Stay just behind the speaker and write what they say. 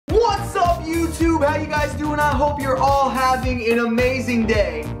YouTube? How you guys doing? I hope you're all having an amazing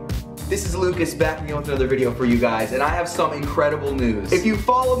day. This is Lucas back again with another video for you guys, and I have some incredible news. If you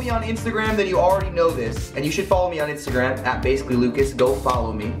follow me on Instagram, then you already know this, and you should follow me on Instagram at BasicallyLucas. Go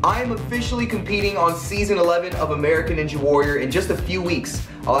follow me. I am officially competing on season 11 of American Ninja Warrior in just a few weeks.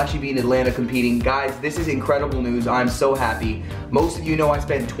 I'll actually be in Atlanta competing. Guys, this is incredible news. I'm so happy. Most of you know I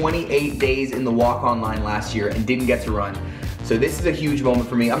spent 28 days in the walk-on line last year and didn't get to run. So this is a huge moment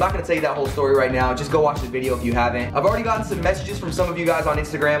for me. I'm not gonna tell you that whole story right now. Just go watch the video if you haven't. I've already gotten some messages from some of you guys on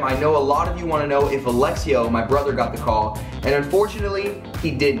Instagram. I know a lot of you wanna know if Alexio, my brother, got the call. And unfortunately,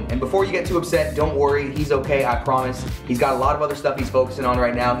 he didn't. And before you get too upset, don't worry, he's okay, I promise. He's got a lot of other stuff he's focusing on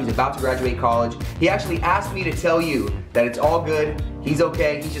right now. He's about to graduate college. He actually asked me to tell you that it's all good. He's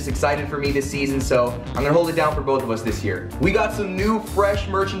okay, he's just excited for me this season, so I'm gonna hold it down for both of us this year. We got some new, fresh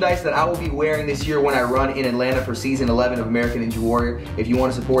merchandise that I will be wearing this year when I run in Atlanta for season 11 of American Ninja Warrior. If you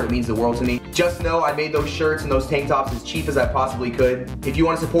wanna support, it means the world to me. Just know I made those shirts and those tank tops as cheap as I possibly could. If you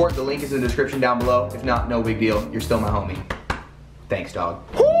wanna support, the link is in the description down below. If not, no big deal, you're still my homie. Thanks, dog.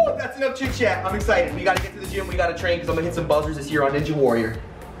 Woo, that's enough chit chat. I'm excited. We gotta get to the gym, we gotta train, because I'm gonna hit some buzzers this year on Ninja Warrior.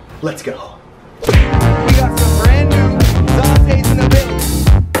 Let's go. We got some brand new Dante's in the building.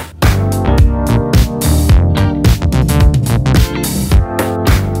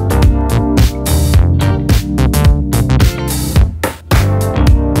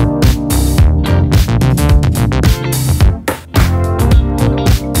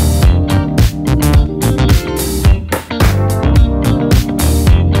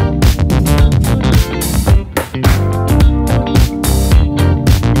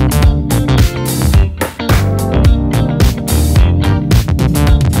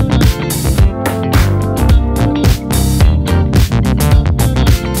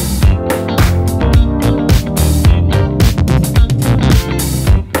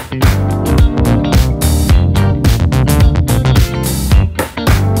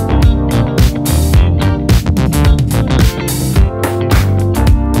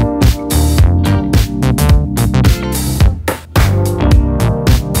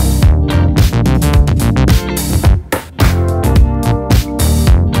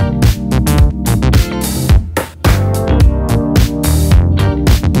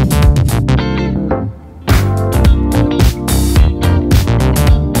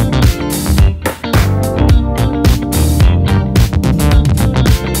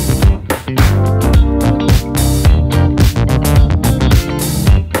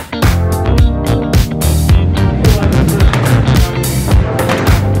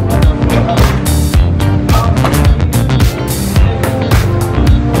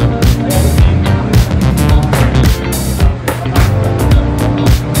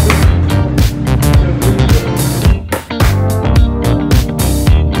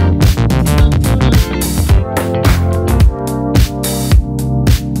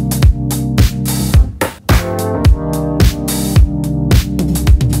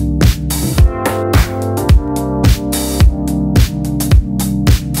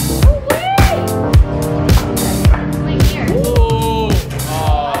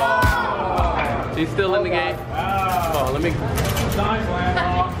 He's still in the game. Oh, let me.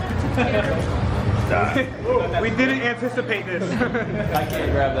 We didn't anticipate this. I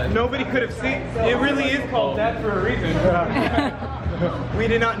can't grab that. Nobody could have seen. It really is called that for a reason. We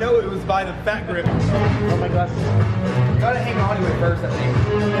did not know it was by the fat grip. Oh my gosh. You gotta hang on to it first, I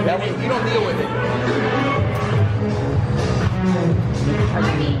think. That way you don't deal with it.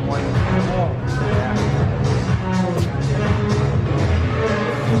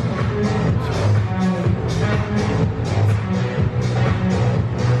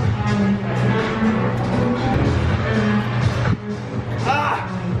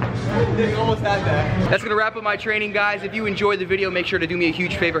 Almost had that. That's gonna wrap up my training, guys. If you enjoyed the video, make sure to do me a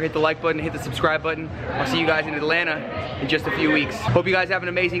huge favor, hit the like button, hit the subscribe button. I'll see you guys in Atlanta in just a few weeks. Hope you guys have an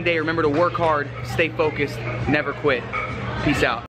amazing day. Remember to work hard, stay focused, never quit. Peace out.